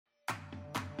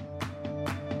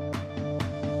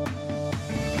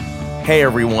Hey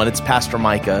everyone, it's Pastor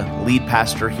Micah, lead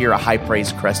pastor here at High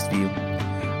Praise Crestview.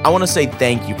 I want to say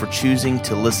thank you for choosing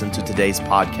to listen to today's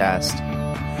podcast.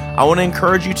 I want to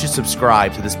encourage you to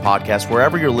subscribe to this podcast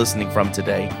wherever you're listening from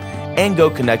today, and go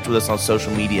connect with us on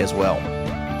social media as well.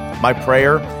 My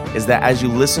prayer is that as you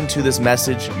listen to this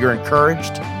message, you're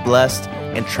encouraged, blessed,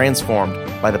 and transformed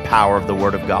by the power of the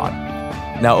Word of God.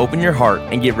 Now open your heart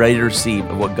and get ready to receive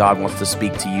what God wants to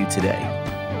speak to you today.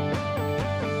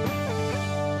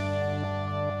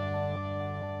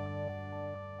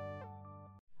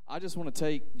 I just want to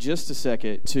take just a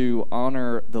second to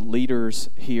honor the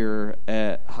leaders here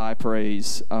at High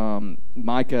Praise,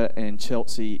 Micah and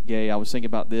Chelsea Gay. I was thinking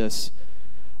about this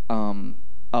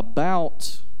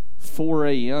about 4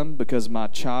 a.m. because my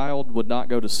child would not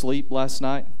go to sleep last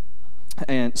night.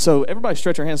 And so everybody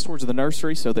stretch your hands towards the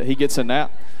nursery so that he gets a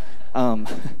nap.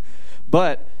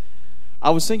 But I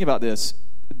was thinking about this.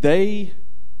 They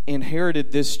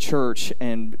inherited this church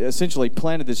and essentially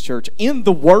planted this church in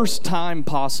the worst time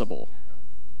possible.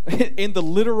 In the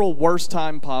literal worst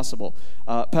time possible.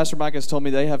 Pastor Mike has told me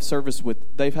they've had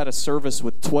a service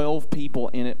with 12 people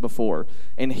in it before.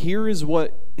 And here is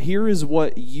what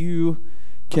you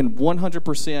can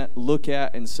 100% look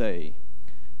at and say.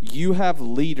 You have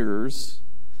leaders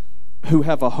who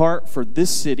have a heart for this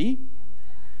city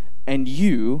and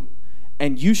you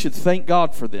should thank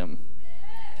God for them.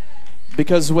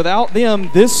 Because without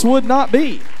them, this would not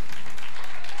be.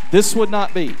 This would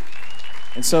not be.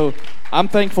 And so I'm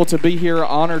thankful to be here,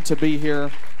 honored to be here.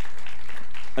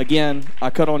 Again, I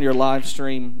cut on your live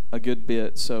stream a good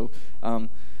bit, so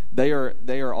they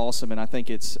are awesome, and I think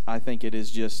it is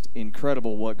just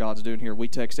incredible what God's doing here. We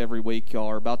text every week. Y'all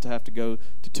are about to have to go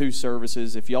to 2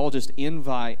 services. If y'all just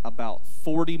invite about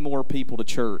 40 more people to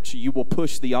church, you will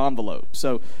push the envelope.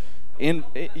 So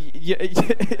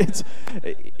it's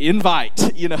invite,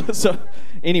 So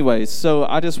anyways, so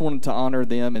I just wanted to honor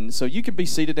them. And so you can be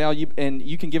seated now, and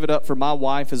you can give it up for my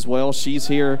wife as well. She's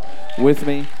here with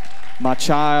me. My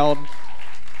child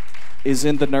is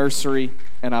in the nursery,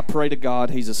 and I pray to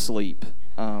God he's asleep.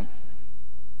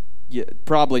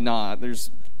 Probably not.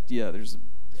 There's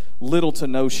little to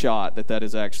no shot that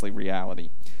is actually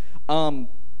reality.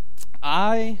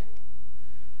 I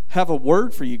have a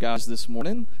word for you guys this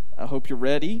morning. I hope you're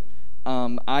ready.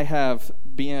 I have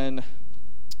been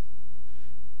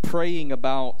praying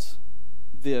about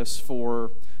this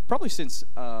for probably since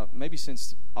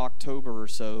October or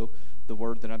so, the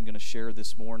word that I'm going to share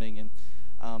this morning. And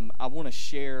I want to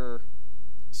share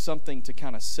something to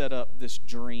kind of set up this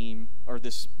dream or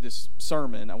this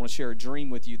sermon. I want to share a dream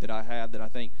with you that I had that I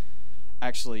think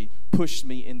actually pushed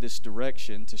me in this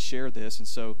direction to share this. And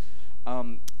so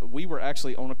we were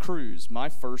actually on a cruise, my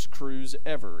first cruise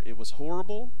ever. It was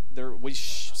horrible. We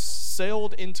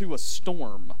sailed into a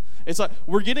storm. It's like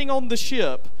we're getting on the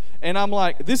ship, and I'm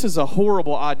like, this is a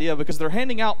horrible idea because they're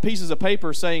handing out pieces of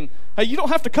paper saying, hey, you don't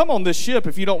have to come on this ship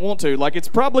if you don't want to. Like, it's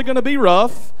probably going to be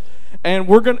rough, and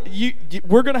we're not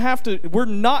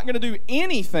going to do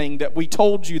anything that we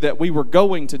told you that we were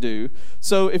going to do.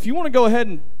 So if you want to go ahead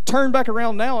and turn back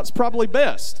around now, it's probably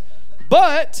best.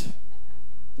 But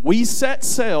we set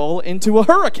sail into a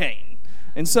hurricane.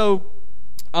 And so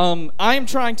I am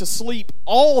trying to sleep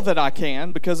all that I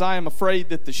can because I am afraid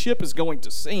that the ship is going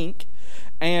to sink.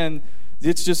 And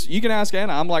it's just, you can ask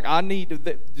Anna, I'm like,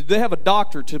 they have a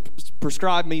doctor to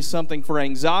prescribe me something for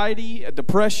anxiety,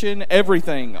 depression,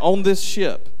 everything on this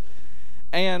ship.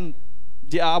 And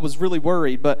yeah, I was really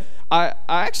worried. But I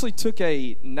actually took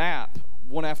a nap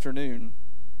one afternoon,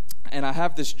 and I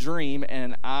have this dream,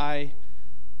 and I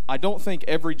don't think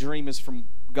every dream is from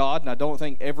God, and I don't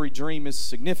think every dream is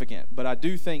significant, but I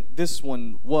do think this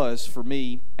one was for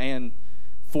me and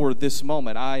for this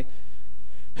moment. I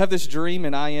have this dream,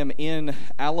 and I am in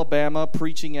Alabama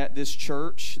preaching at this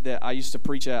church that I used to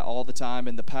preach at all the time,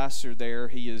 and the pastor there,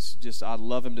 I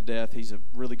love him to death. He's a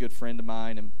really good friend of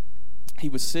mine, and he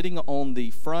was sitting on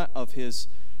the front of his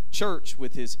church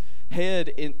with his head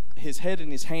in his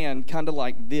hand, kind of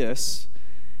like this,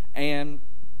 and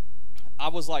I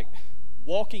was like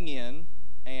walking in,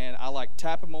 and I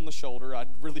tap him on the shoulder. I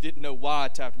really didn't know why I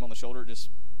tapped him on the shoulder, just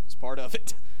was part of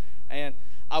it. And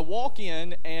I walk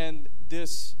in, and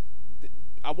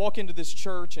I walk into this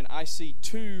church, and I see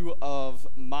 2 of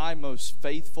my most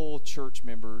faithful church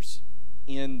members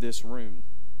in this room.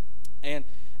 And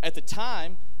at the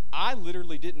time, I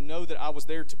literally didn't know that I was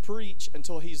there to preach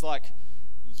until he's like,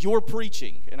 "You're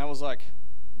preaching." And I was like,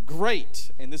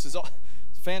 "Great." And this is all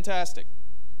fantastic.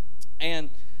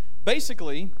 And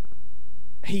basically,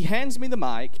 he hands me the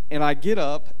mic, and I get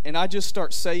up, and I just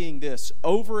start saying this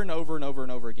over and over and over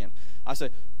and over again. I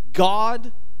say,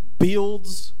 God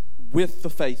builds with the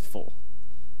faithful.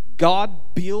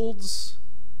 God builds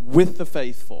with the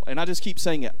faithful. And I just keep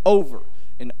saying it over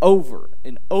and over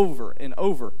and over and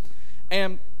over.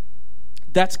 And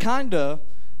that's kind of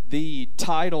the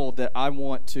title that I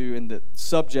want to, and the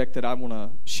subject that I want to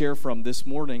share from this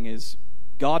morning is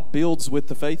God builds with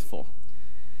the faithful.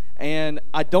 And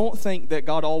I don't think that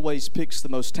God always picks the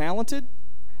most talented.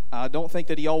 I don't think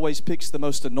that he always picks the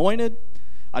most anointed.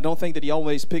 I don't think that he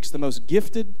always picks the most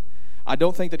gifted. I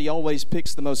don't think that he always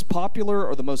picks the most popular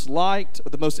or the most liked or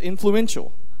the most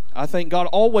influential. I think God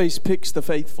always picks the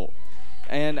faithful.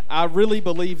 And I really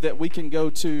believe that we can go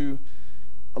to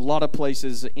a lot of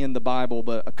places in the Bible,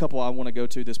 but a couple I want to go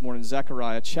to this morning.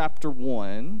 Zechariah chapter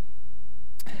 1,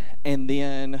 and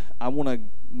then I want to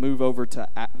move over to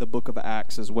the book of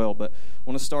Acts as well, but I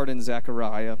want to start in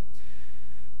Zechariah.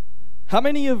 How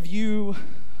many of you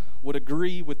would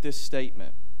agree with this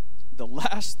statement? The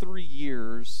last 3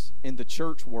 years in the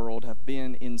church world have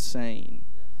been insane.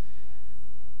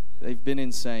 They've been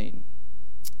insane.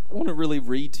 I want to really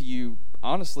read to you,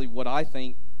 honestly, what I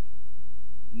think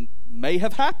may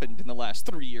have happened in the last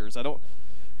 3 years.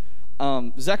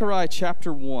 Zechariah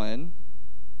chapter 1.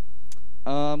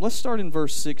 Let's start in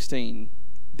verse 16.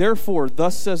 Therefore,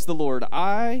 thus says the Lord,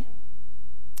 I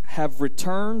have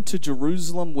returned to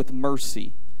Jerusalem with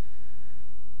mercy,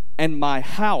 and my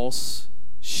house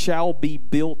shall be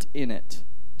built in it,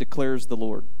 declares the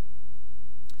Lord.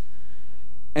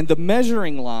 And the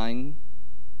measuring line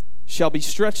shall be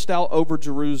stretched out over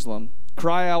Jerusalem.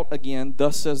 Cry out again,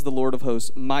 thus says the Lord of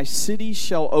hosts, my city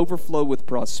shall overflow with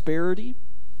prosperity,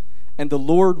 and the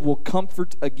Lord will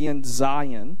comfort again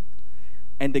Zion,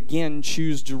 and again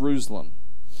choose Jerusalem.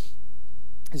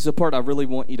 This is the part I really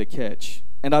want you to catch.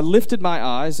 And I lifted my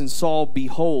eyes and saw,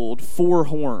 behold, 4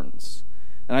 horns.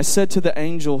 And I said to the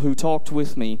angel who talked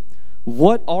with me,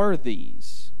 what are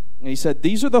these? And he said,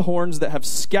 these are the horns that have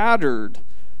scattered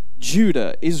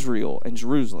Judah, Israel, and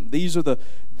Jerusalem. These are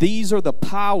the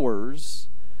powers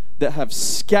that have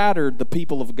scattered the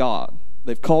people of God.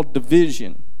 They've caused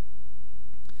division.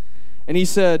 And he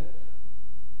said,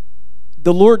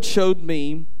 the Lord showed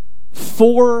me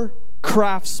 4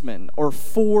 craftsmen or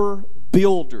 4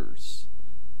 builders.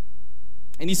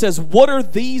 And he says, what are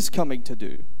these coming to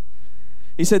do?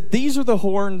 He said, these are the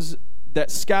horns that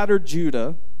scattered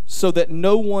Judah, so that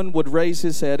no one would raise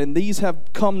his head, and these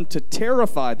have come to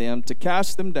terrify them, to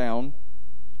cast them down,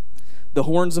 the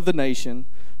horns of the nation,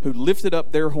 who lifted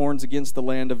up their horns against the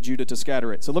land of Judah to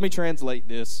scatter it. So let me translate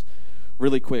this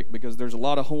really quick, because there's a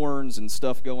lot of horns and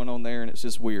stuff going on there, and it's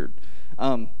just weird.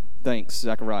 Thanks,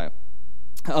 Zechariah.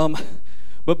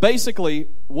 But basically,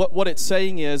 what it's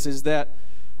saying is that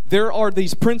there are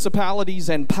these principalities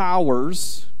and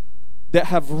powers that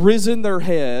have risen their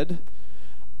head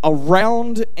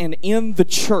around and in the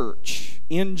church,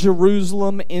 in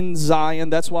Jerusalem, in Zion.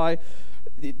 That's why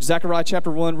Zechariah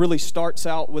chapter 1 really starts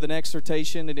out with an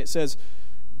exhortation, and it says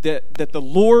that the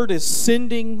Lord is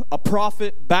sending a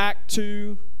prophet back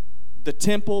to the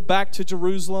temple, back to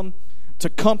Jerusalem, to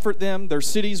comfort them. Their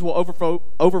cities will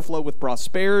overflow with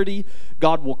prosperity.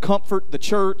 God will comfort the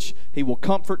church. He will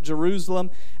comfort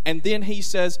Jerusalem. And then he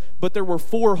says, but there were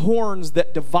 4 horns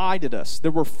that divided us.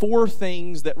 There were 4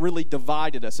 things that really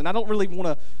divided us. And I don't really want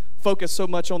to focus so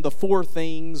much on the 4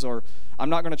 things, or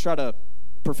I'm not going to try to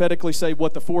prophetically say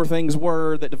what the 4 things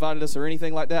were that divided us or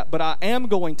anything like that. But I am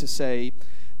going to say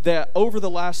that over the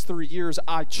last 3 years,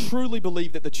 I truly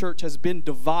believe that the church has been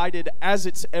divided as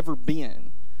it's ever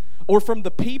been. Or from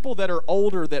the people that are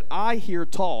older that I hear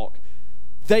talk,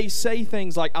 they say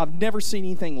things like, I've never seen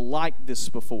anything like this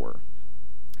before.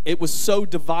 It was so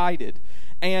divided.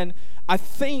 And I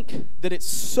think that it's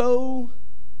so,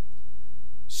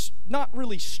 not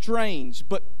really strange,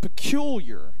 but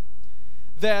peculiar,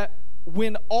 that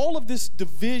when all of this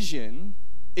division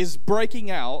is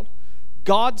breaking out,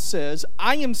 God says,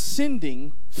 I am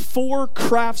sending 4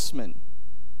 craftsmen.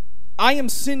 I am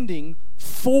sending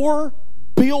 4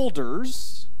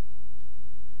 builders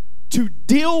to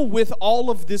deal with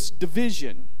all of this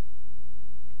division.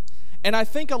 And I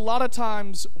think a lot of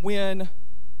times when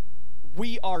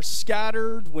we are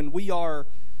scattered, when we are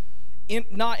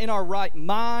not in our right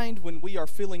mind, when we are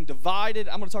feeling divided,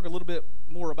 I'm going to talk a little bit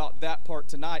more about that part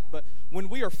tonight, but when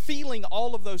we are feeling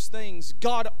all of those things,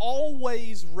 God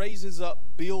always raises up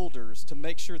builders to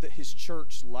make sure that his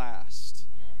church lasts.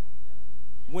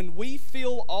 When we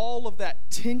feel all of that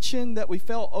tension that we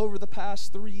felt over the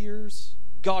past 3 years,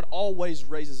 God always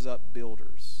raises up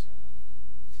builders.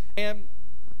 And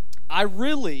I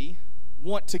really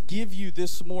want to give you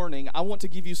this morning, I want to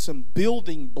give you some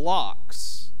building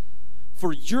blocks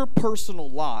for your personal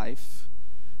life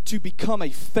to become a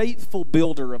faithful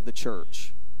builder of the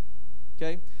church.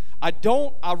 Okay? I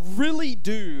truly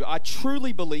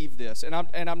believe this, and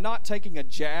I'm not taking a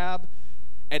jab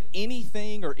at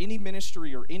anything or any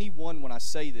ministry or anyone when I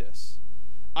say this.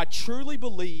 I truly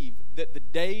believe that the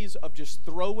days of just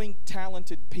throwing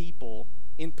talented people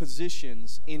in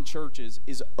positions in churches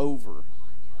is over.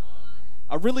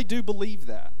 I really do believe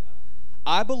that.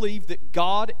 I believe that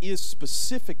God is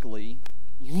specifically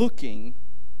looking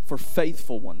for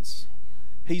faithful ones.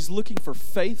 He's looking for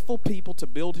faithful people to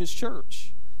build His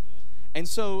church. And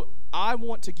so I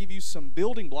want to give you some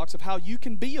building blocks of how you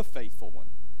can be a faithful one.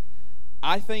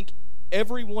 I think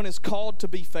everyone is called to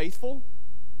be faithful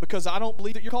because I don't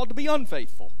believe that you're called to be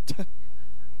unfaithful.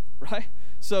 Right?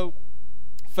 So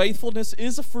faithfulness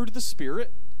is a fruit of the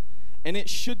Spirit, and it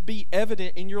should be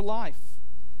evident in your life.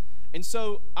 And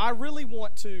so I really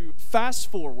want to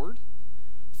fast forward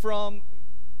from,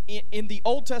 in the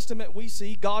Old Testament we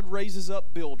see God raises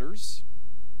up builders.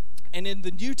 And in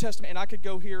the New Testament, and I could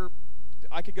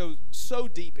go so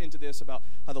deep into this about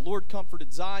how the Lord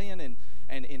comforted Zion,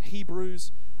 and in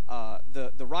Hebrews,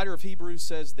 the writer of Hebrews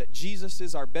says that Jesus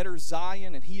is our better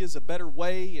Zion, and He is a better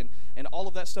way, and all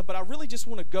of that stuff. But I really just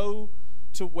want to go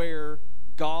to where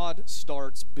God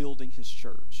starts building His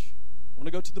church. I want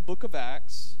to go to the book of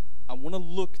Acts. I want to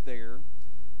look there,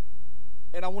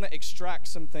 and I want to extract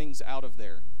some things out of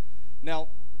there. Now,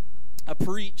 I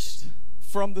preached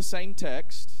from the same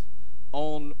text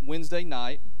on Wednesday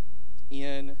night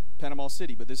in Panama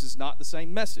City, but this is not the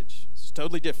same message. It's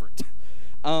totally different.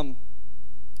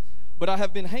 But I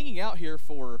have been hanging out here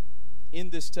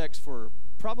in this text for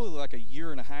probably like a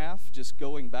year and a half, just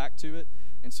going back to it.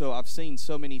 And so I've seen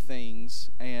so many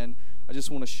things, and I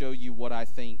just want to show you what I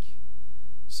think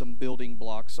some building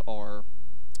blocks are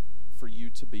for you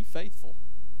to be faithful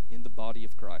in the body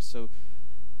of Christ. So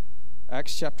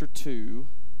Acts chapter 2,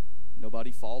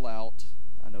 nobody fall out.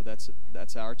 I know that's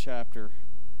our chapter.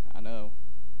 I know.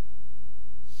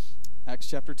 Acts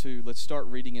chapter 2, let's start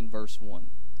reading in verse 1.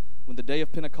 When the day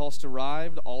of Pentecost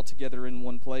arrived, all together in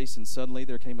one place, and suddenly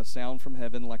there came a sound from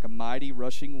heaven like a mighty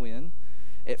rushing wind.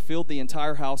 It filled the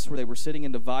entire house where they were sitting,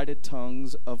 in divided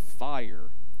tongues of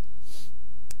fire.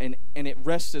 And it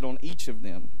rested on each of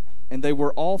them. And they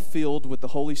were all filled with the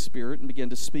Holy Spirit and began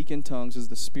to speak in tongues as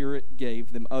the Spirit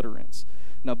gave them utterance.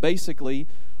 Now, basically,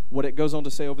 what it goes on to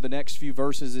say over the next few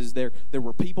verses is there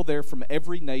were people there from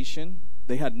every nation.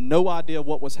 They had no idea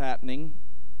what was happening.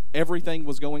 Everything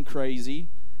was going crazy.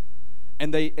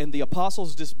 And the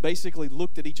apostles just basically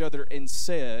looked at each other and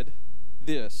said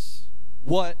this: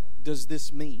 what does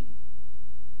this mean?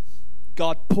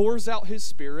 God pours out His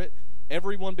Spirit.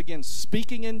 Everyone begins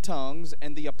speaking in tongues,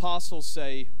 and the apostles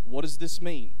say, what does this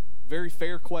mean? Very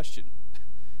fair question.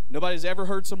 Nobody's ever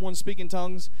heard someone speak in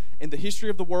tongues in the history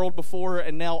of the world before,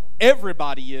 and now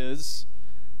everybody is.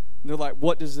 And they're like,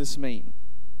 what does this mean?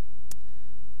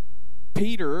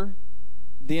 Peter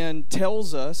then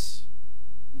tells us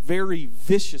very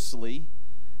viciously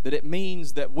that it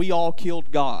means that we all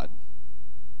killed God.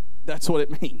 That's what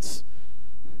it means.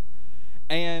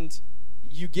 And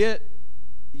you get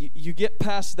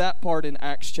past that part in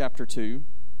Acts chapter 2,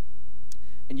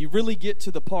 and you really get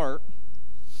to the part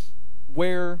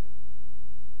where,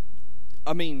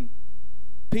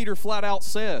 Peter flat out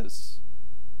says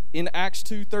in Acts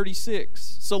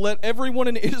 2:36, so let everyone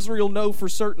in Israel know for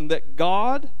certain that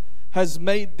God has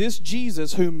made this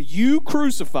Jesus whom you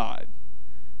crucified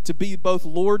to be both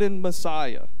Lord and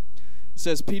Messiah. It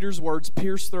says Peter's words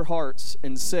pierced their hearts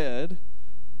and said,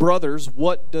 brothers,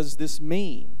 what does this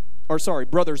mean?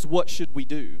 Brothers, what should we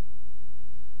do?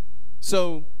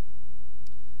 So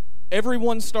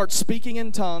everyone starts speaking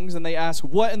in tongues, and they ask,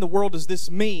 what in the world does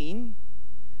this mean?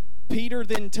 Peter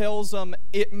then tells them,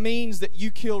 it means that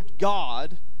you killed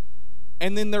God.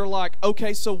 And then they're like,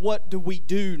 okay, so what do we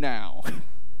do now?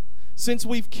 Since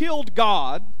we've killed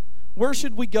God, where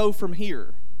should we go from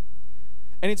here?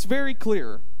 And it's very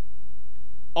clear.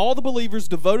 All the believers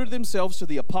devoted themselves to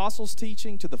the apostles'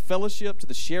 teaching, to the fellowship, to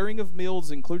the sharing of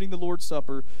meals, including the Lord's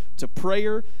Supper, to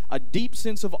prayer. A deep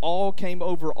sense of awe came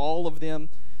over all of them,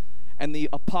 and the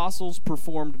apostles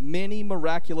performed many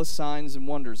miraculous signs and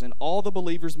wonders. And all the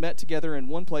believers met together in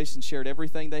one place and shared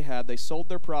everything they had. They sold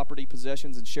their property,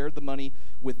 possessions, and shared the money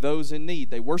with those in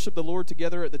need. They worshiped the Lord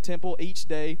together at the temple each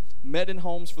day, met in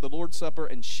homes for the Lord's Supper,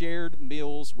 and shared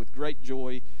meals with great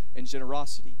joy and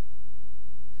generosity.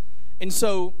 And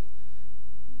so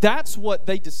that's what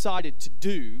they decided to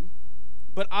do,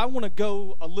 but I want to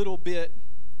go a little bit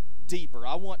deeper.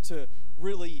 I want to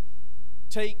really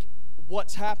take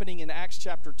what's happening in Acts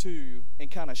chapter 2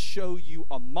 and kind of show you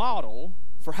a model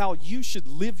for how you should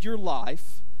live your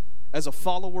life as a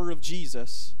follower of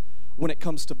Jesus when it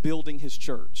comes to building his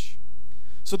church.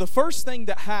 So the first thing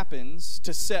that happens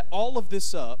to set all of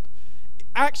this up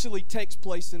actually takes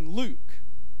place in Luke.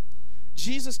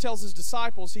 Jesus tells his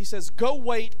disciples, he says, go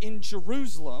wait in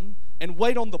Jerusalem and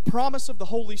wait on the promise of the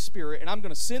Holy Spirit, and I'm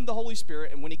going to send the Holy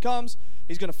Spirit, and when he comes,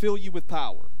 he's going to fill you with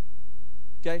power.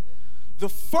 Okay? The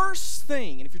first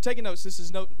thing, and if you're taking notes, this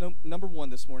is number one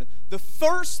this morning. The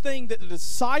first thing that the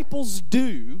disciples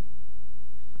do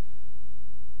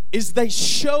is they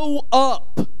show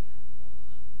up.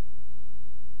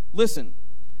 Listen,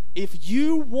 if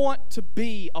you want to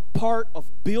be a part of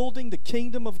building the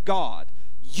kingdom of God,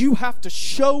 you have to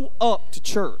show up to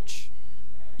church.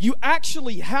 You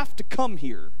actually have to come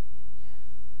here.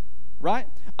 Right?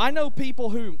 I know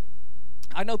people,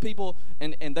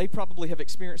 and they probably have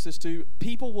experienced this too.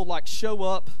 People will like show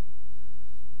up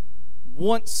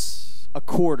once a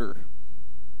quarter.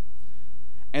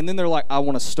 And then they're like, I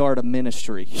want to start a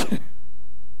ministry.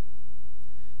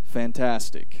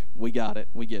 Fantastic. We got it.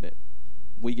 We get it.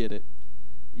 We get it.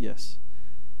 Yes.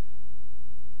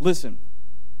 Listen,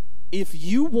 if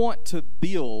you want to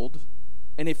build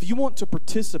and if you want to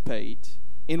participate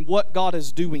in what God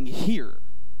is doing here,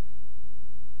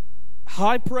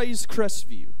 High Praise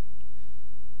Crestview,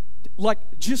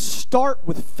 like just start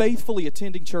with faithfully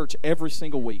attending church every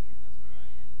single week.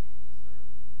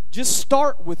 Just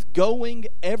start with going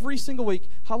every single week.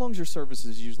 How long does your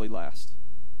services usually last?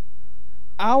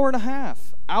 Hour and a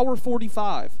half, hour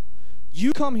 45.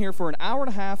 You come here for an hour and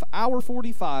a half, hour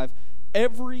 45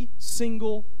 every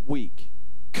single week.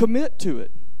 Commit to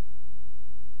it.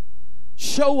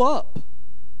 Show up.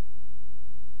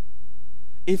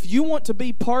 If you want to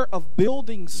be part of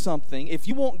building something, if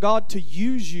you want God to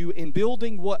use you in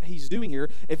building what he's doing here,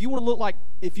 if you want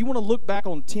to look back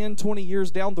on 10, 20 years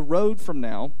down the road from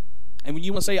now, and when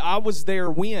you want to say, I was there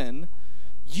when,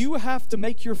 you have to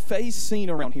make your face seen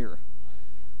around here.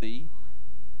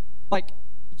 Like,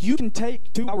 you can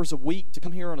take 2 hours a week to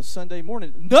come here on a Sunday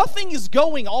morning. Nothing is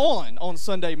going on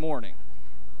Sunday morning.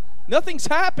 Nothing's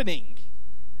happening.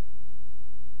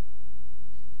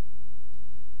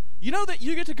 You know that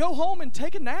you get to go home and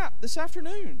take a nap this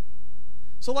afternoon.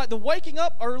 So like the waking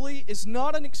up early is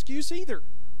not an excuse either.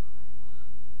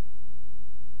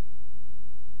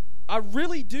 I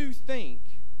really do think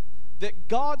that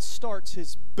God starts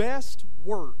his best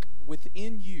work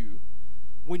within you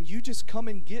when you just come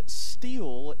and get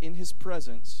still in his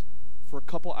presence for a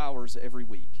couple hours every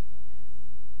week.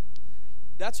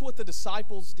 That's what the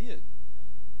disciples did.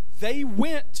 They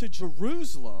went to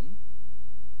Jerusalem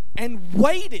and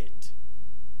waited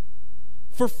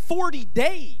for 40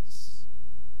 days.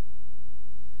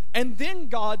 And then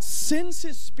God sends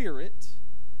his Spirit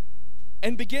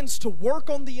and begins to work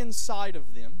on the inside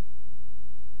of them.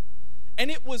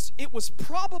 And it was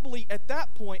probably at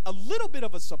that point a little bit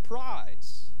of a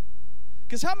surprise.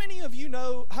 Because how many of you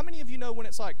know when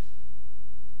it's like,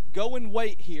 go and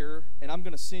wait here and I'm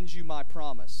going to send you my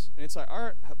promise. And it's like, all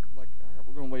right,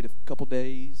 we're going to wait a couple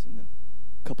days, and then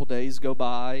a couple days go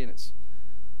by,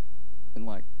 and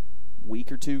like a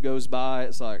week or two goes by.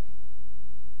 It's like,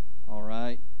 all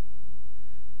right,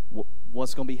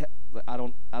 what's going to be? I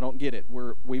don't get it.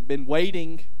 We've been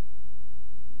waiting.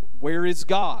 Where is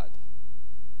God?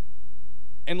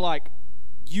 And like,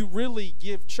 you really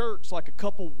give church like a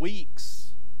couple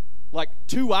weeks, like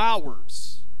 2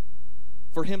 hours,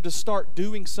 for him to start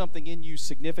doing something in you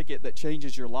significant that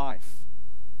changes your life.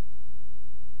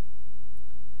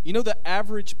 You know, the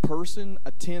average person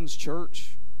attends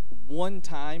church one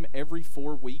time every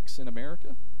 4 weeks in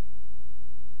America?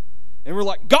 And we're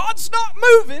like, God's not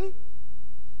moving.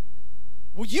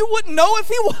 Well, you wouldn't know if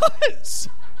he was.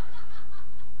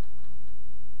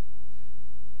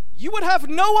 You would have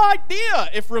no idea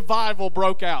if revival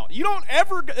broke out. You don't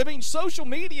ever, social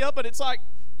media, but it's like,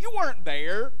 you weren't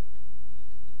there.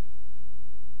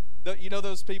 You know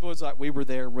those people, it's like, we were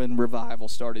there when revival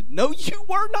started. No, you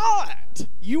were not.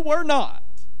 You were not.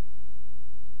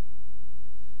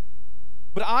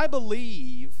 But I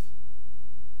believe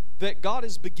that God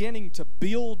is beginning to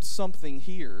build something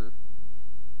here,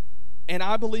 and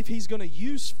I believe he's going to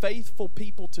use faithful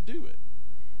people to do it.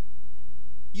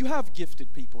 You have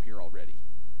gifted people here already.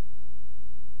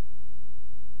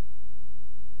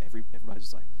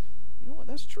 Everybody's like, you know what,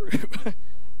 that's true.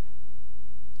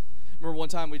 Remember one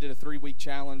time we did a 3-week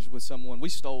challenge with someone. We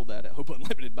stole that at Hope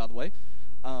Unlimited, by the way.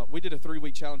 We did a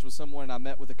 3-week challenge with someone, and I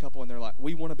met with a couple, and they're like,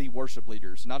 we want to be worship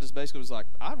leaders. And I just basically was like,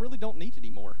 I really don't need it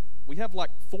anymore. We have like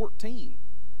 14.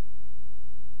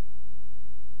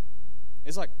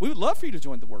 It's like, we would love for you to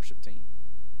join the worship team.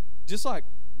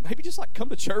 Maybe just come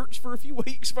to church for a few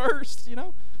weeks first, you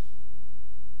know?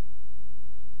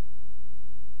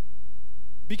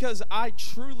 Because I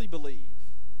truly believe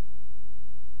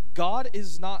God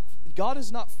is not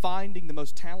finding the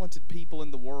most talented people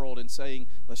in the world and saying,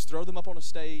 let's throw them up on a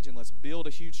stage and let's build a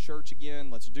huge church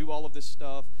again, let's do all of this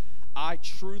stuff. I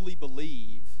truly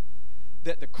believe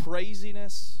that the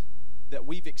craziness that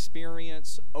we've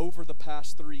experienced over the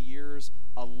past 3 years,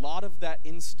 a lot of that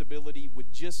instability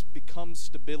would just become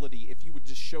stability if you would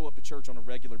just show up at church on a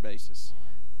regular basis.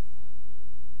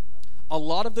 A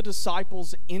lot of the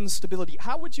disciples' instability.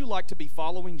 How would you like to be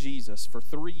following Jesus for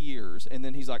 3 years and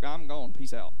then he's like, I'm gone,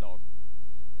 peace out, dog?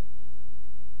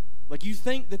 Like, you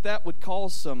think that would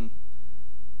cause some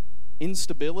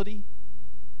instability?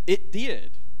 It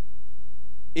did.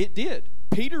 It did.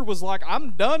 Peter was like,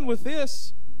 I'm done with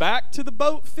this. Back to the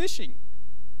boat fishing.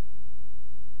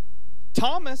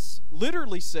 Thomas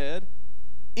literally said,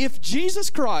 if Jesus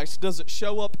Christ doesn't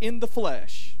show up in the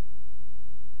flesh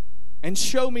and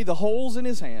show me the holes in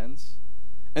his hands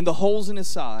and the holes in his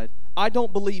side, I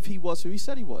don't believe he was who he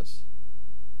said he was.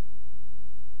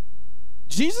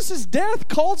 Jesus' death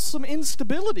caused some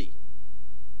instability.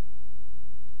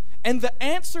 And the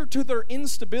answer to their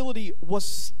instability was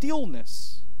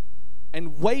stillness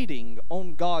and waiting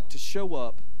on God to show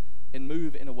up and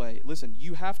move in a way. Listen,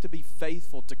 you have to be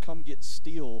faithful to come get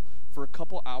still for a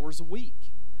couple hours a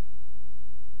week.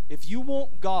 If you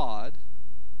want God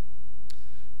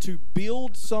to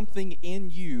build something in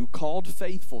you called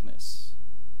faithfulness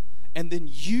and then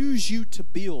use you to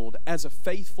build as a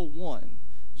faithful one,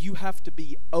 you have to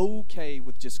be okay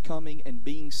with just coming and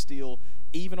being still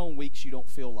even on weeks you don't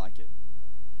feel like it.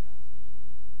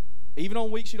 Even on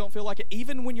weeks you don't feel like it.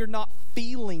 Even when you're not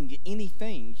feeling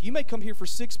anything. You may come here for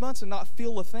 6 months and not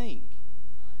feel a thing.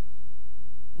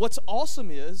 What's awesome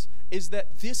is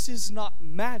that this is not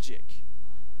magic.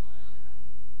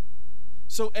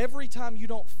 So every time you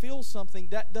don't feel something,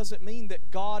 that doesn't mean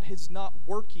that God is not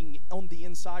working on the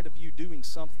inside of you doing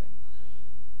something.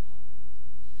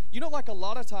 You know, like a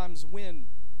lot of times when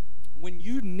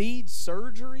you need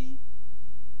surgery,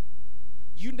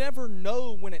 you never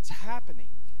know when it's happening.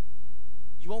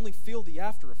 You only feel the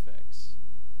after effects.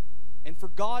 And for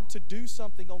God to do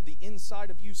something on the inside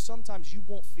of you, sometimes you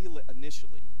won't feel it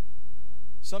initially.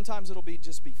 Sometimes it'll be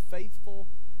faithful,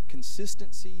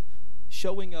 consistency,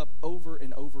 showing up over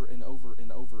and over and over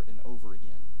and over and over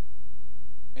again.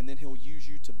 And then he'll use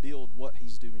you to build what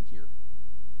he's doing here.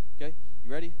 Okay?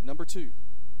 You ready? Number 2.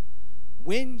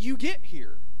 When you get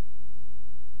here.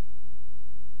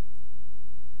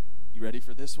 You ready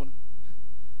for this one?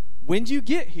 When you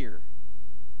get here,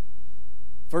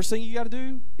 first thing you got to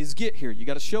do is get here. You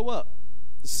got to show up.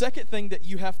 The second thing that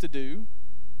you have to do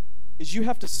is you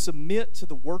have to submit to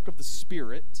the work of the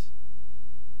Spirit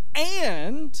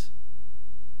and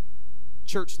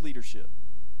church leadership.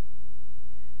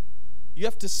 You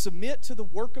have to submit to the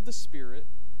work of the Spirit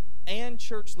and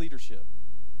church leadership.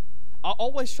 I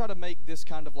always try to make this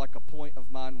kind of like a point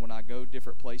of mine when I go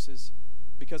different places,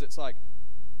 because it's like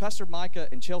Pastor Micah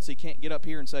and Chelsea can't get up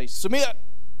here and say, submit,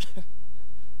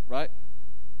 right?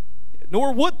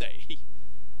 Nor would they.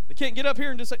 They can't get up here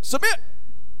and just say, submit.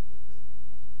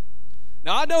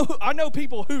 Now, I know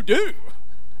people who do.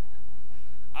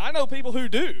 I know people who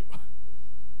do.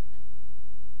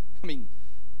 I mean,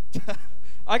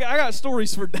 I got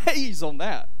stories for days on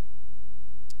that.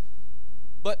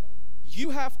 But you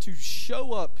have to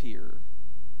show up here,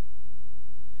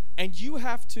 and you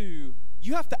have to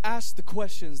ask the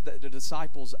questions that the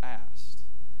disciples asked.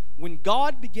 When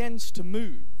God begins to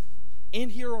move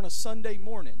in here on a Sunday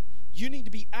morning, you need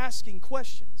to be asking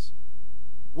questions.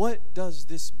 What does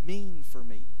this mean for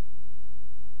me?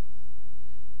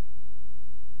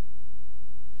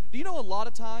 Do you know a lot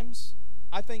of times,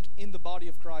 I think in the body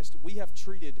of Christ, we have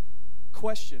treated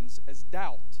questions as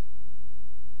doubt.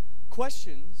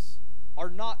 Questions are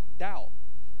not doubt.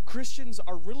 Christians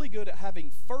are really good at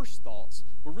having first thoughts.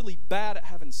 We're really bad at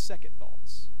having second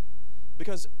thoughts.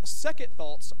 Because second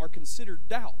thoughts are considered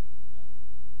doubt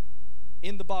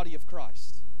in the body of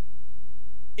Christ.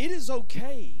 It is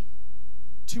okay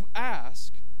to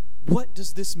ask, what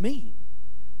does this mean?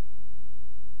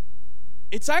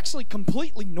 It's actually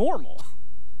completely normal.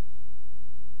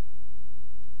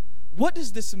 What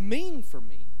does this mean for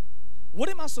me? What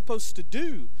am I supposed to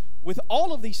do with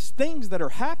all of these things that are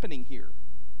happening here?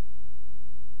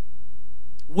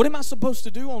 What am I supposed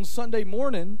to do on Sunday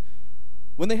morning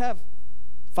when they have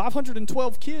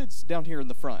 512 kids down here in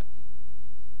the front?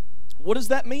 What does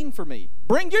that mean for me?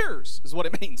 Bring yours is what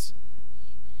it means.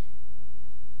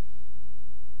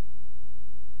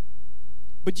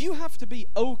 But you have to be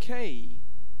okay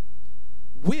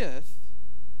with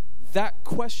that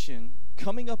question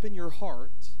coming up in your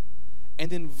heart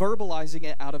and then verbalizing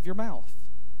it out of your mouth.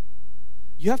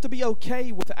 You have to be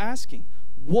okay with asking,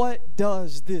 what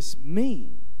does this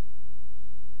mean?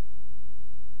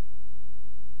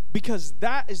 Because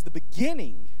that is the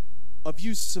beginning of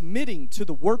you submitting to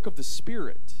the work of the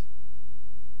Spirit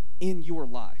in your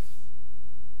life.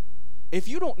 If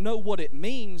you don't know what it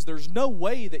means, there's no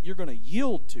way that you're going to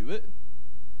yield to it.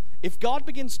 If God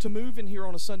begins to move in here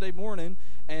on a Sunday morning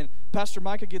and Pastor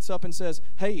Micah gets up and says,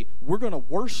 hey, we're going to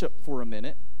worship for a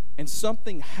minute, and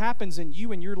something happens in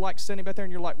you and you're like standing back there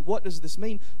and you're like, what does this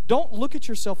mean? Don't look at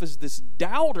yourself as this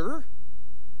doubter.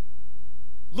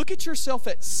 Look at yourself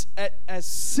as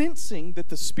sensing that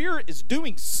the Spirit is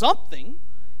doing something,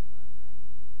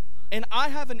 and I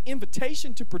have an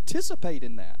invitation to participate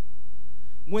in that.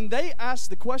 When they asked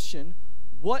the question,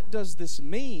 what does this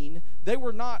mean? They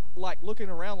were not like looking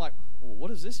around like, well, what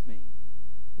does this mean?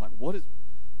 Like,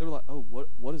 they were like, oh,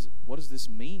 what does this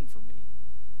mean for me?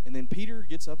 And then Peter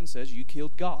gets up and says, you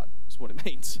killed God. That's what it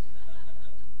means.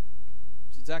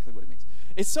 It's exactly what it means.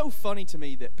 It's so funny to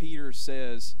me that Peter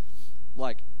says,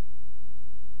 like,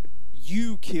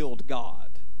 you killed God.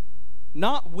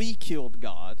 Not we killed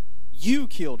God. You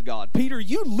killed God. Peter,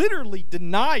 you literally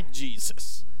denied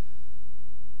Jesus.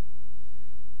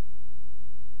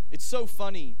 It's so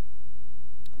funny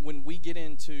when we get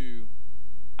into,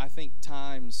 I think,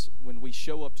 times when we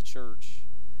show up to church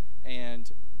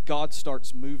and God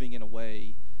starts moving in a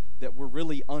way that we're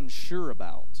really unsure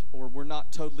about or we're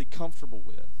not totally comfortable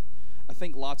with. I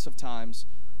think lots of times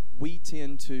we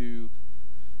tend to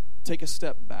take a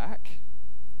step back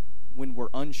when we're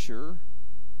unsure,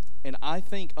 and I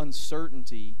think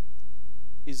uncertainty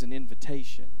is an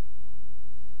invitation.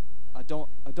 I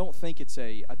don't think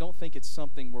it's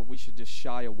something where we should just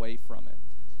shy away from it,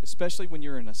 especially when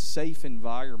you're in a safe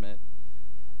environment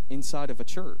inside of a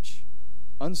church.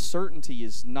 Uncertainty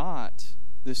is not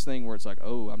this thing where it's like,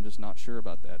 oh, I'm just not sure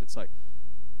about that. It's like,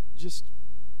 just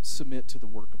submit to the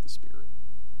work of the Spirit.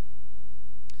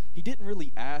 He didn't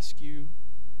really ask you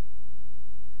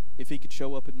if he could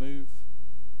show up and move.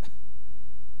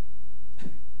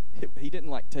 He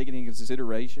didn't take it into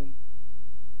consideration.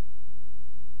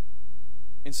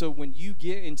 And so when you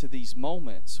get into these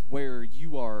moments where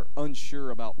you are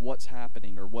unsure about what's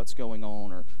happening or what's going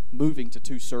on, or moving to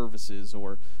 2 services,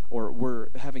 or we're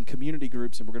having community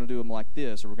groups and we're going to do them like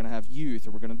this, or we're going to have youth,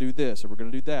 or we're going to do this, or we're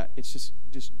going to do that, it's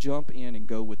just jump in and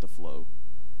go with the flow.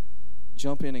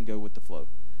 Jump in and go with the flow.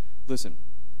 Listen,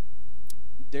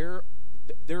 there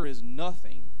is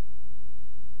nothing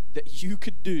that you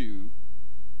could do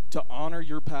to honor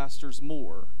your pastors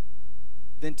more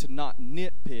than to not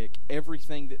nitpick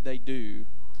everything that they do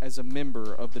as a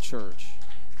member of the church.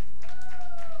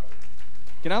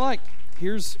 Can I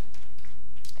here's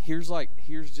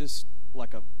just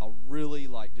like a really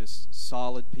just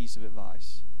solid piece of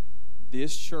advice.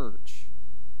 This church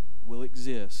will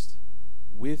exist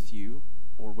with you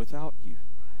or without you.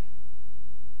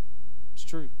 It's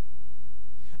true.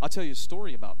 I'll tell you a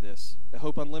story about this. At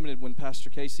Hope Unlimited, when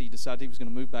Pastor Casey decided he was going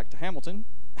to move back to Hamilton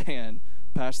and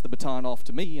pass the baton off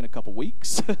to me in a couple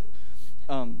weeks.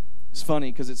 It's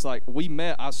funny because it's like we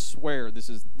met. I swear this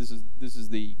is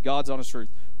the God's honest truth.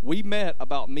 We met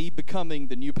about me becoming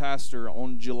the new pastor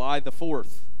on July the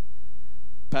 4th.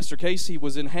 Pastor Casey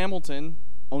was in Hamilton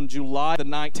on July the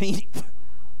 19th.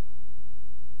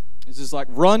 It's just like,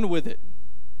 run with it.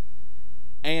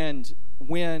 And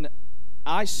when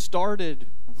I started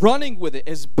running with it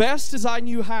as best as I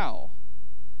knew how,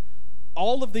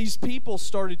 all of these people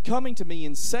started coming to me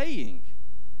and saying,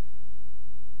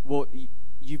 well,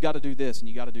 you've got to do this, and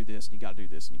you got to do this, and you got to do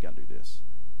this, and you got to do this.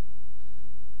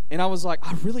 And I was like,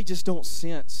 I really just don't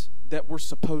sense that we're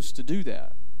supposed to do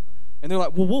that. And they're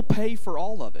like, well, we'll pay for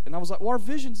all of it. And I was like, well, our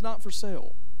vision's not for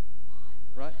sale.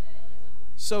 Right?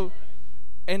 So,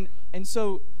 and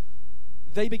so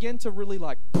they began to really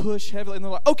push heavily, and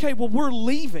they're like, okay, well, we're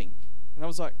leaving. And I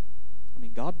was like, I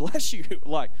mean, God bless you.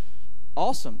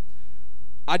 Awesome.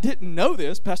 I didn't know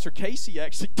this. Pastor Casey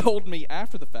actually told me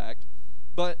after the fact,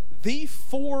 but the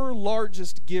 4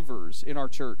 largest givers in our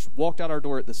church walked out our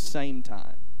door at the same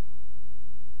time.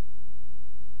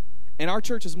 And our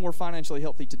church is more financially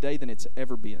healthy today than it's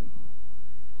ever been.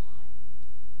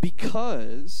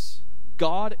 Because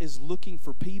God is looking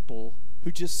for people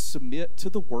who just submit to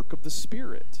the work of the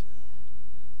Spirit.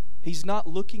 He's not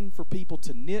looking for people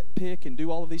to nitpick and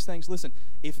do all of these things. Listen,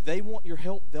 if they want your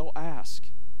help, they'll ask.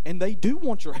 And they do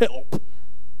want your help.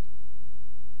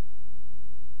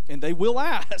 And they will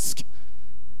ask.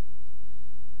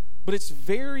 But it's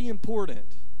very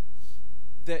important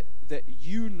that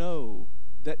you know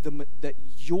that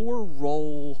your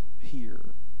role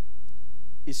here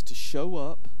is to show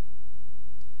up.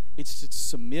 It's to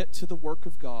submit to the work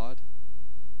of God.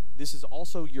 This is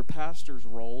also your pastor's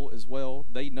role as well.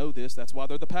 They know this. That's why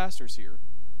they're the pastors here.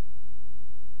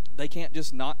 They can't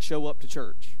just not show up to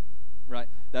church, right?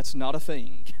 That's not a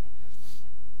thing.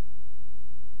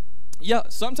 Yeah,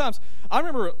 sometimes, I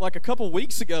remember like a couple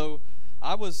weeks ago,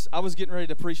 I was getting ready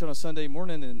to preach on a Sunday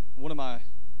morning, and one of my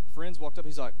friends walked up.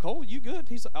 He's like, "Cole, you good?"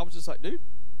 I was just like, "Dude,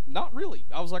 not really."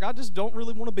 I was like, "I just don't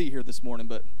really want to be here this morning,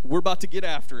 but we're about to get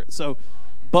after it. So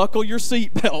buckle your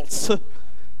seat belts."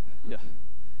 Yeah.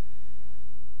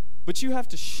 But you have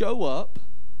to show up.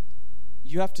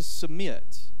 You have to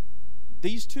submit.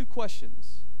 These two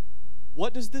questions: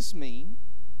 what does this mean?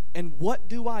 And what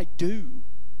do I do?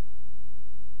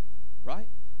 Right?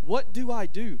 What do I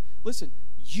do? Listen,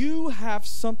 you have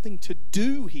something to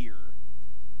do here.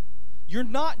 You're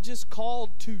not just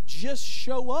called to just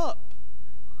show up.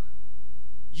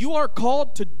 You are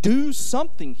called to do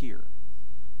something here.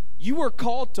 You are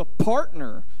called to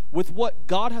partner with what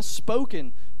God has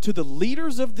spoken to the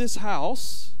leaders of this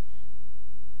house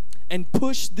and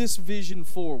push this vision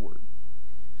forward.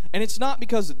 And it's not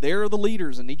because they're the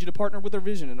leaders and need you to partner with their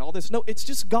vision and all this. No, it's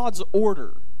just God's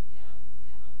order.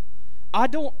 I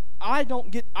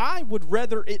would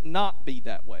rather it not be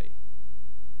that way.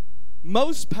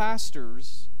 Most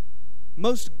pastors,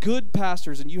 most good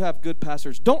pastors, and you have good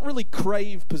pastors, don't really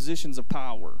crave positions of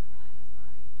power.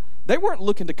 They weren't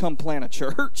looking to come plant a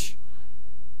church.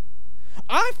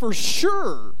 I for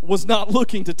sure was not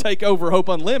looking to take over Hope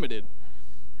Unlimited.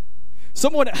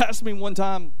 Someone asked me one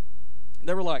time,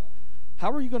 they were like, "How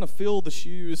are you going to fill the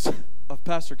shoes of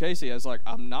Pastor Casey?" I was like,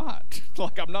 I'm not.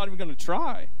 I'm not even going to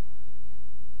try.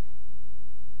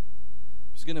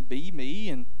 It's going to be me,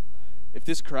 and if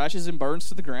this crashes and burns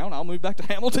to the ground, I'll move back to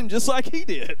Hamilton just like he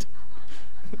did.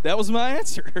 That was my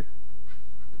answer.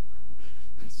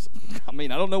 I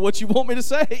mean, I don't know what you want me to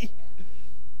say.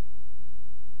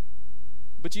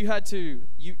 But you've got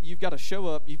to show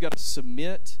up, you've got to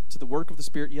submit to the work of the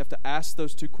Spirit. You have to ask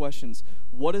those two questions.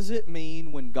 What does it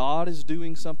mean when God is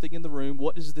doing something in the room?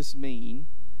 What does this mean?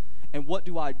 And what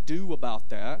do I do about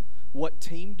that? What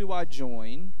team do I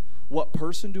join? What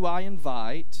person do I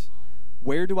invite?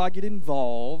 Where do I get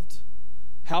involved?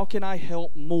 How can I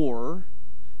help more?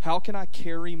 How can I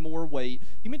carry more weight?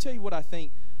 Let me tell you what I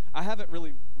think. I haven't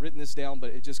really written this down,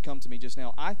 but it just come to me just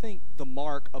now. I think the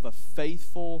mark of a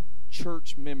faithful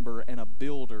church member and a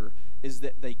builder is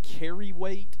that they carry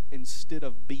weight instead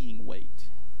of being weight.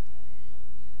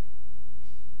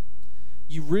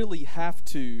 You really have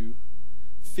to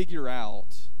figure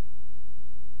out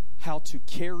how to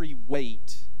carry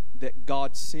weight that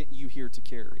God sent you here to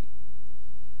carry.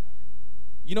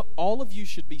 You know, all of you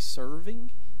should be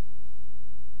serving.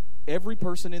 Every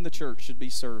person in the church should be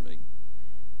serving.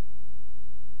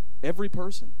 Every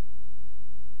person.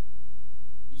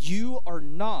 You are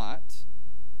not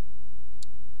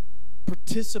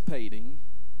participating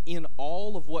in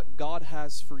all of what God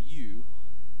has for you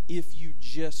if you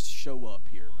just show up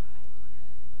here.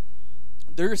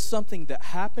 There is something that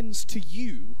happens to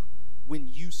you when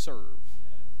you serve.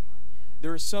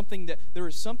 There is something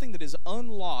that is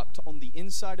unlocked on the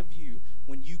inside of you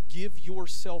when you give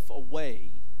yourself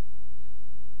away.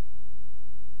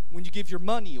 When you give your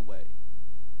money away.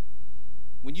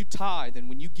 When you tithe and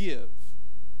when you give.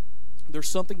 There's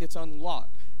something that's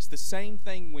unlocked. It's the same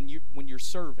thing when you're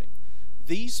serving.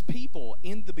 These people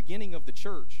in the beginning of the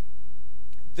church,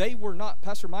 they were not,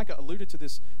 Pastor Micah alluded to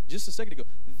this just a second ago,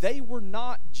 they were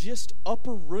not just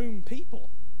upper room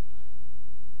people.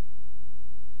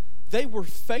 They were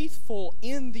faithful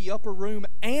in the upper room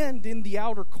and in the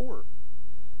outer court.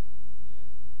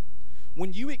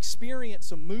 When you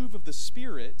experience a move of the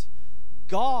Spirit,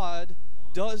 God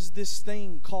does this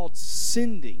thing called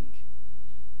sending.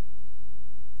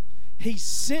 He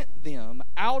sent them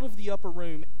out of the upper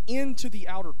room into the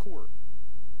outer court.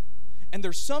 And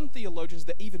there's some theologians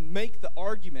that even make the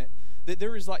argument that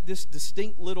there is like this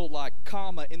distinct little like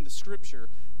comma in the Scripture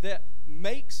that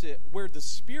makes it where the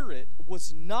Spirit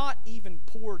was not even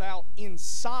poured out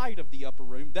inside of the upper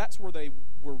room. That's where they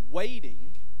were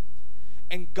waiting.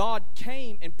 And God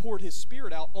came and poured His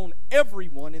Spirit out on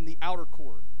everyone in the outer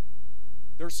court.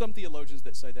 There are some theologians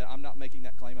that say that. I'm not making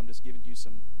that claim. I'm just giving you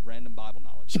some random Bible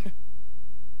knowledge.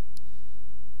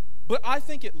 But I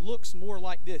think it looks more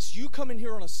like this. You come in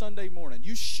here on a Sunday morning.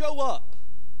 You show up.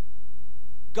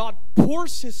 God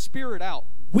pours His Spirit out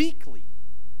weekly.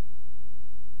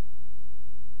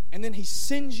 And then He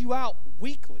sends you out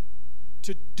weekly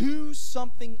to do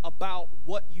something about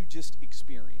what you just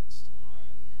experienced.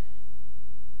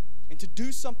 And to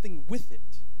do something with it.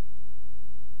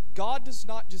 God does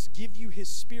not just give you His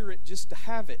Spirit just to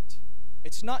have it.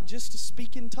 It's not just to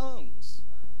speak in tongues.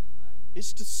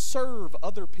 It's to serve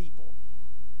other people,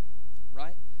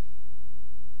 right?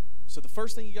 So the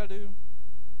first thing you got to do,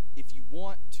 if you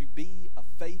want to be a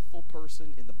faithful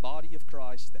person in the body of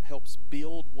Christ that helps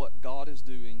build what God is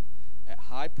doing at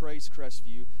High Praise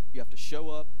Crestview, you have to show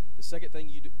up. The second thing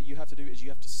you have to do is you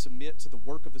have to submit to the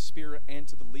work of the Spirit and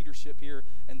to the leadership here.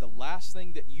 And the last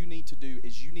thing that you need to do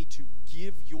is you need to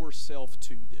give yourself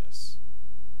to this.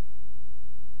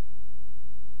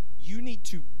 You need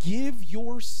to give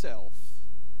yourself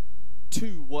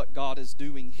to what God is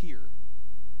doing here.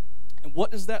 And what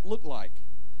does that look like?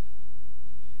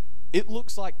 It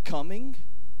looks like coming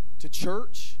to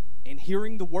church and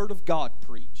hearing the Word of God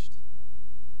preached.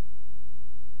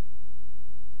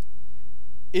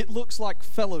 It looks like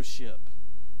fellowship.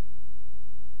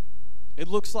 It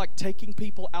looks like taking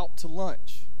people out to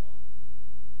lunch,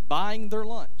 buying their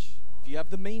lunch, if you have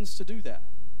the means to do that.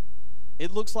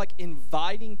 It looks like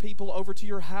inviting people over to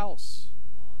your house,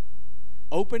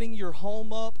 opening your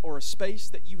home up or a space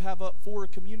that you have up for a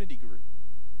community group.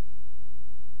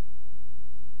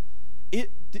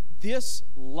 This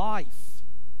life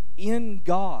in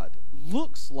God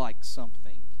looks like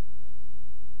something.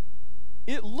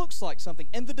 It looks like something.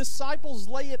 And the disciples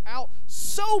lay it out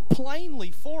so plainly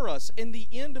for us in the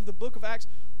end of the book of Acts.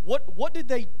 What did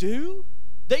they do?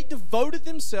 They devoted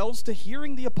themselves to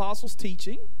hearing the apostles'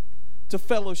 teaching, to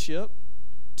fellowship,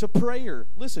 to prayer.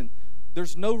 Listen,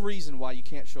 there's no reason why you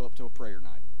can't show up to a prayer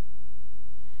night.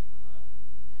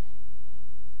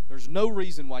 There's no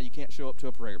reason why you can't show up to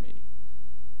a prayer meeting.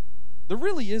 There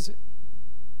really isn't.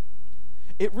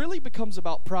 It really becomes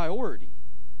about priority.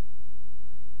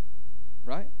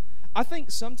 Right? I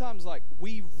think sometimes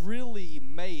we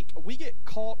get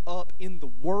caught up in the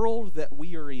world that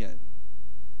we are in.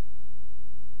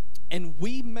 And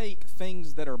we make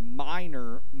things that are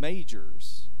minor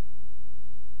majors.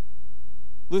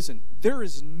 Listen, there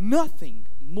is nothing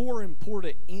more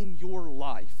important in your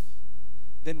life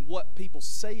than what people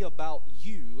say about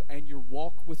you and your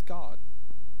walk with God.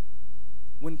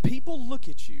 When people look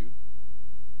at you,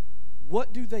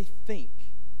 what do they think?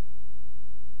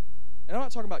 And I'm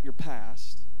not talking about your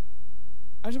past.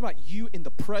 I'm talking about you in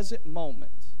the present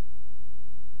moment.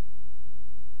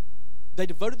 They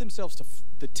devoted themselves to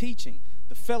the teaching,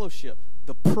 the fellowship,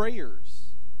 the prayers.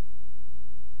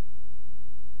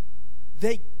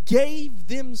 They gave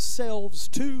themselves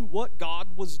to what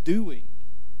God was doing.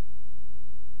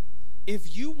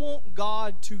 If you want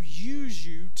God to use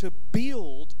you to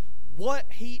build what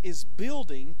He is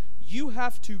building, you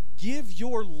have to give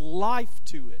your life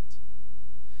to it.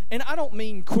 And I don't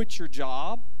mean quit your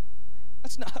job.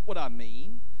 That's not what I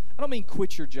mean. I don't mean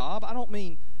quit your job. I don't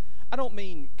mean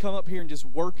come up here and just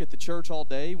work at the church all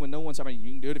day when no one's, you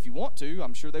can do it if you want to.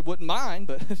 I'm sure they wouldn't mind,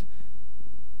 but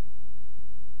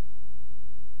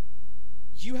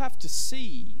you have to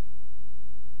see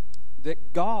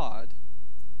that God,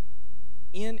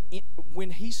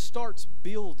 when He starts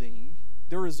building,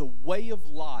 there is a way of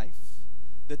life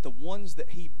that the ones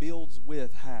that He builds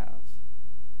with have.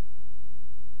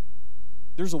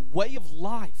 There's a way of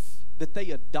life that they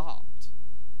adopt.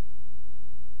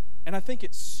 And I think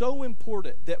it's so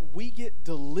important that we get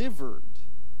delivered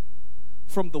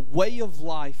from the way of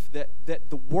life that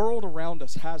the world around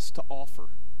us has to offer.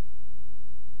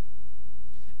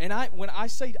 And when I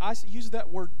use that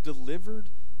word delivered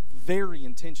very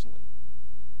intentionally,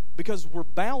 because we're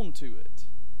bound to it.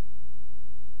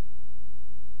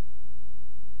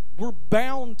 We're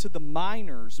bound to the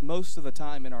minors most of the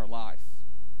time in our life.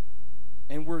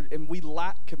 And we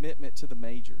lack commitment to the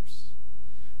majors.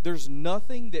 There's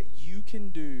nothing that you can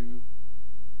do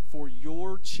for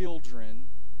your children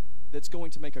that's going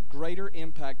to make a greater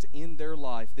impact in their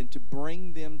life than to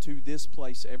bring them to this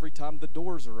place every time the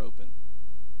doors are open.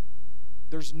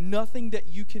 There's nothing that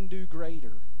you can do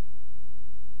greater.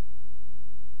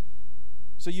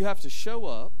 So you have to show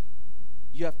up,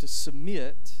 you have to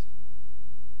submit,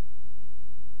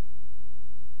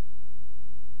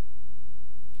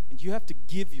 and you have to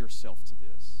give yourself to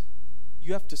this.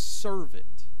 You have to serve it.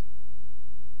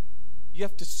 You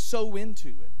have to sow into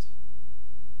it.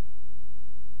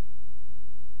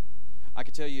 I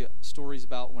could tell you stories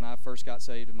about when I first got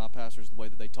saved and my pastors, the way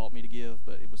that they taught me to give,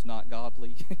 but it was not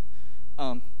godly.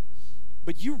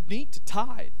 But you need to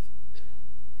tithe.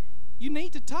 You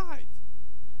need to tithe.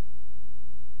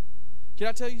 Can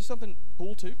I tell you something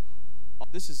cool too?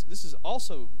 This is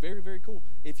also very, very cool.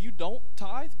 If you don't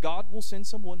tithe, God will send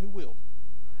someone who will.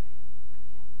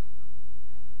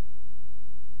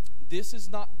 This is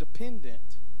not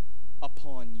dependent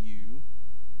upon you,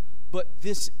 but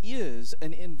this is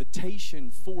an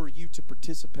invitation for you to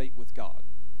participate with God.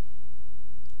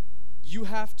 You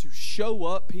have to show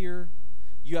up here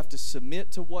You have to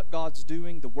submit to what God's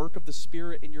doing, the work of the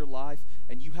Spirit in your life,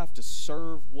 and you have to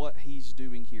serve what He's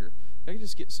doing here. Can I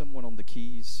just get someone on the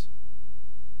keys?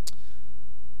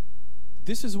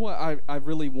 This is what I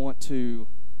really want to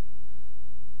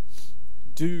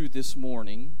do this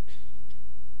morning.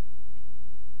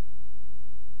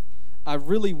 I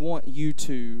really want you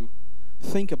to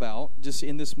think about, just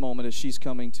in this moment as she's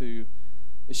coming to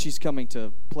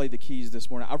play the keys this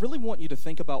morning, I really want you to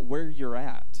think about where you're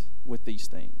at with these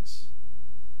things.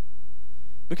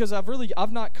 Because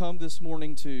I've not come this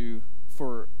morning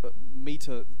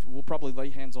we'll probably lay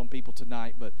hands on people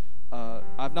tonight, but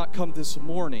I've not come this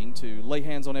morning to lay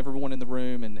hands on everyone in the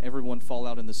room and everyone fall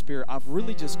out in the Spirit. I've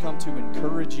really just come to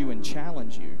encourage you and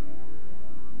challenge you.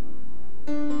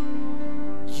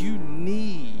 You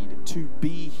need to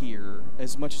be here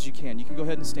as much as you can. You can go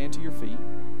ahead and stand to your feet.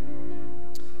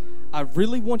 I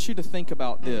really want you to think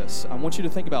about this. I want you to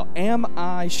think about, am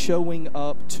I showing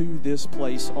up to this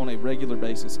place on a regular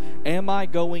basis? Am I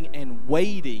going and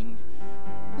waiting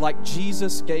like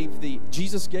Jesus gave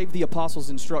the apostles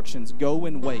instructions, go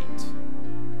and wait?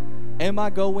 Am I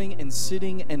going and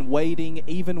sitting and waiting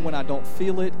even when I don't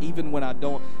feel it, even when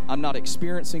I'm not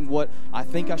experiencing what I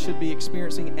think I should be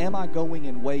experiencing? Am I going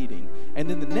and waiting? And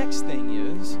then the next thing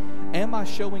is, am I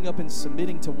showing up and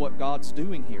submitting to what God's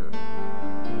doing here?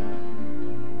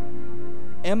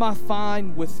 Am I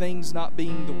fine with things not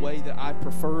being the way that I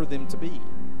prefer them to be?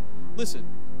 Listen,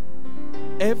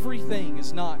 everything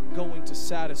is not going to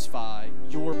satisfy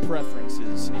your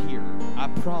preferences here. I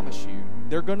promise you.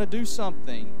 They're going to do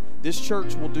something. This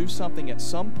church will do something at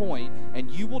some point, and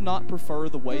you will not prefer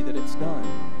the way that it's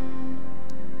done.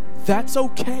 That's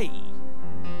okay.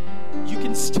 You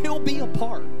can still be a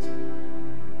part.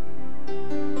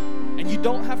 And you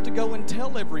don't have to go and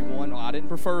tell everyone, I didn't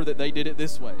prefer that they did it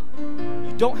this way.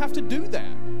 You don't have to do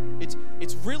that.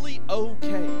 It's really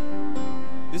okay.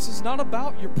 This is not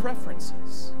about your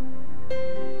preferences.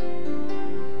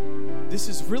 This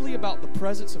is really about the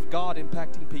presence of God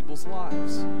impacting people's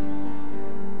lives.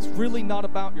 It's really not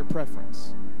about your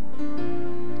preference.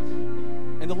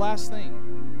 And the last thing,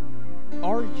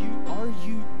 are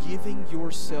you giving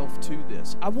yourself to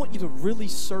this? I want you to really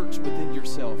search within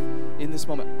yourself in this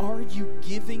moment. Are you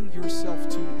giving yourself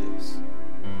to this?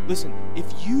 Listen,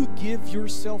 if you give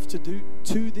yourself to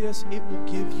this, it will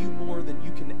give you more than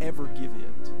you can ever give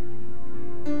it.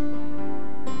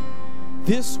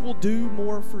 This will do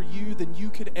more for you than you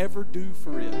could ever do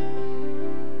for it.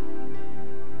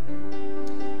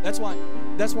 That's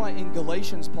why in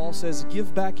Galatians, Paul says,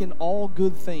 give back in all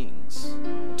good things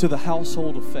to the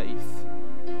household of faith.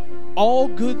 All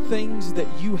good things that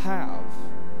you have,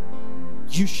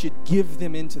 you should give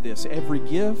them into this. Every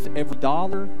gift, every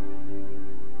dollar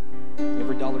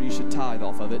you should tithe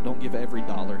off of it. Don't give every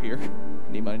dollar here.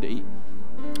 Need money to eat.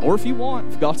 Or if you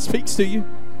want, if God speaks to you.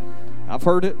 I've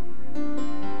heard it.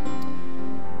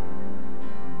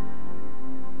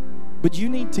 But you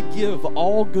need to give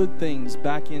all good things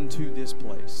back into this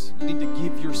place. You need to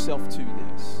give yourself to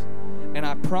this. And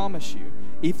I promise you,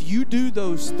 if you do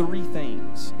those three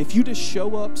things, if you just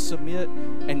show up, submit,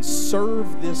 and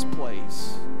serve this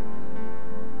place,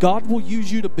 God will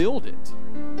use you to build it.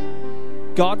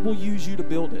 God will use you to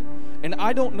build it. And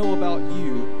I don't know about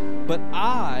you, but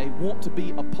I want to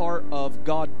be a part of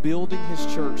God building His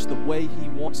church the way He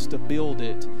wants to build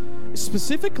it,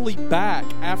 specifically back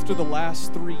after the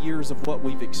last 3 years of what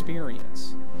we've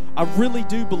experienced. I really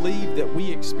do believe that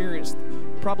we experienced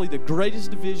probably the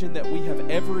greatest division that we have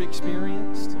ever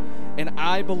experienced, and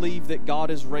I believe that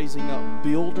God is raising up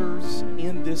builders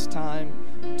in this time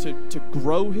to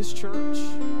grow His church.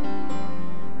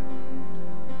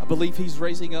 I believe He's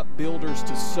raising up builders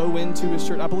to sow into His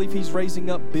church. I believe He's raising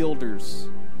up builders.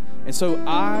 And so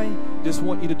I just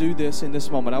want you to do this in this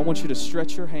moment. I want you to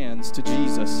stretch your hands to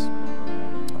Jesus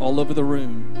all over the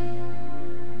room.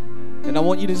 And I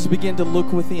want you to just begin to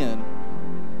look within.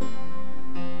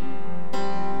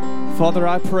 Father,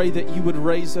 I pray that you would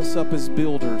raise us up as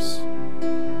builders.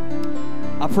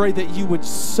 I pray that you would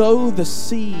sow the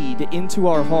seed into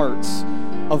our hearts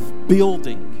of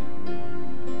building.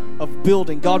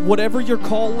 God, whatever you're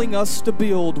calling us to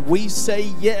build, we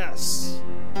say yes.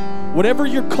 Whatever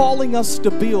you're calling us to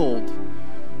build,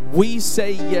 we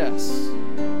say yes.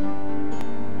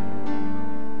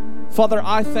 Father,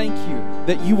 I thank you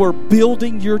that you are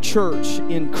building your church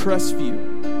in Crestview.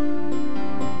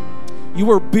 You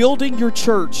are building your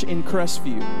church in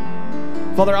Crestview.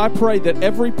 Father, I pray that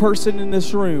every person in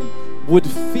this room would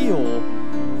feel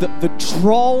the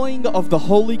drawing of the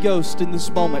Holy Ghost in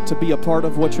this moment to be a part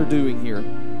of what you're doing here.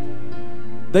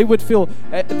 They would feel,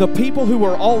 the people who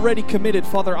are already committed,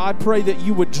 Father, I pray that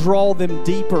you would draw them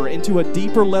deeper into a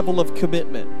deeper level of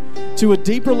commitment, to a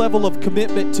deeper level of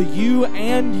commitment to you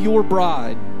and your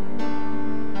bride.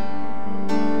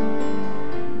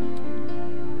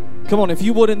 Come on, if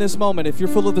you would in this moment, if you're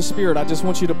full of the Spirit, I just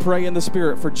want you to pray in the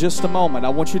Spirit for just a moment. I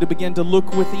want you to begin to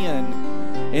look within.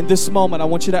 In this moment, I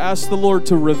want you to ask the Lord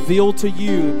to reveal to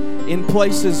you in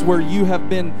places where you have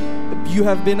been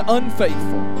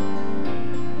unfaithful.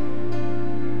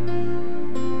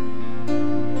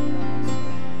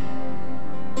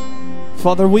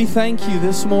 Father, we thank you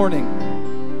this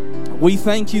morning. We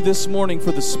thank you this morning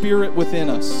for the Spirit within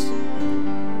us.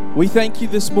 We thank you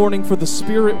this morning for the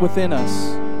Spirit within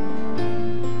us.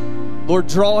 Lord,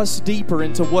 draw us deeper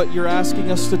into what you're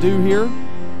asking us to do here.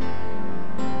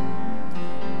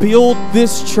 Build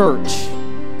this church.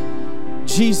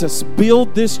 Jesus,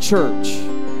 build this church.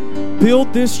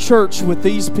 Build this church with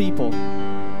these people.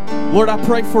 Lord, I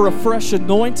pray for a fresh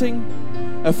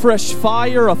anointing, a fresh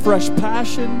fire, a fresh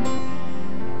passion.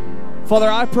 Father,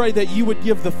 I pray that you would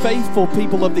give the faithful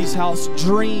people of these houses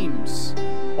dreams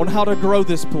on how to grow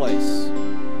this place.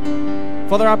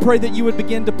 Father, I pray that you would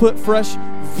begin to put fresh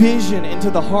vision into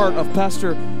the heart of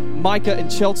Pastor Micah and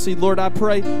Chelsea. Lord, I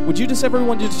pray, would you just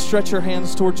everyone just stretch your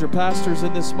hands towards your pastors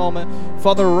in this moment?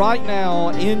 Father, right now,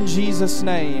 in Jesus'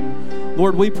 name,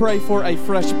 Lord, we pray for a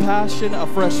fresh passion, a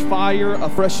fresh fire, a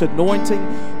fresh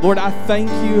anointing. Lord, I thank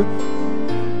you.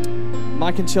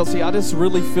 Mike and Chelsea, I just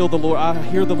really feel the Lord. I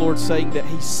hear the Lord saying that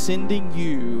He's sending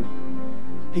you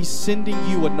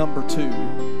a number two.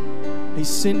 He's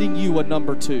sending you a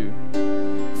number two.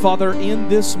 Father, in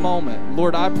this moment,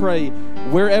 Lord, I pray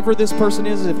wherever this person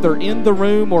is, if they're in the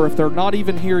room or if they're not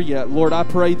even here yet, Lord, I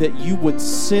pray that you would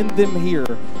send them here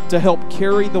to help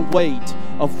carry the weight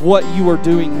of what you are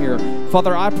doing here.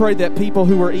 Father, I pray that people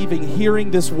who are even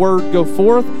hearing this word go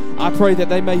forth, I pray that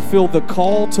they may feel the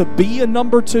call to be a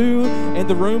number two in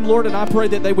the room, Lord, and I pray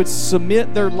that they would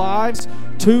submit their lives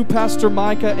to Pastor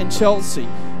Micah and Chelsea.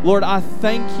 Lord, I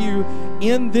thank you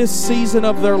in this season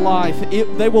of their life.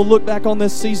 They will look back on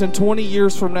this season 20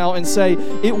 years from now and say,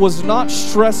 it was not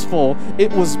stressful,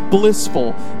 it was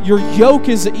blissful. Your yoke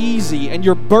is easy and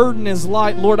your burden is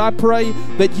light. Lord, I pray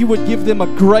that you would give them a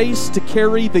grace to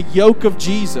carry the yoke of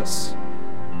Jesus.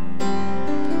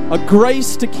 A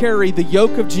grace to carry the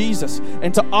yoke of Jesus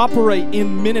and to operate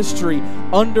in ministry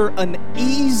under an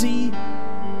easy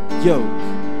yoke.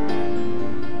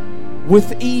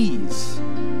 With ease.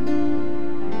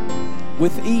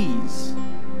 With ease.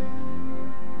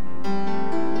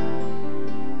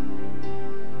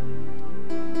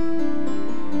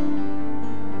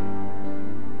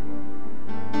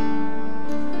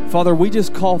 Father, we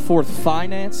just call forth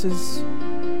finances.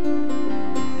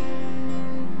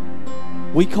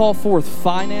 We call forth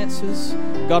finances.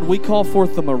 God, we call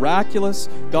forth the miraculous.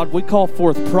 God, we call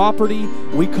forth property.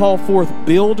 We call forth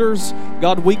builders.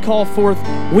 God, we call forth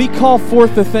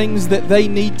the things that they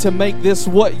need to make this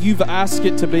what you've asked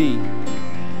it to be.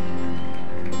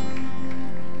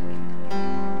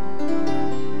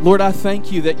 Lord, I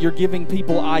thank you that you're giving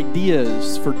people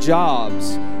ideas for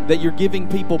jobs, that you're giving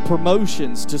people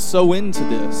promotions to sow into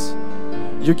this.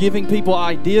 You're giving people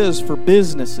ideas for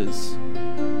businesses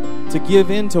to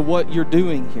give into what you're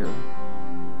doing here.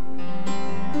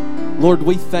 Lord,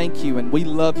 we thank you and we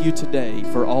love you today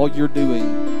for all you're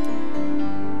doing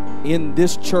in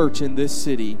this church, in this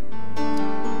city.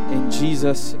 In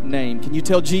Jesus' name. Can you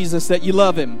tell Jesus that you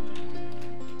love him?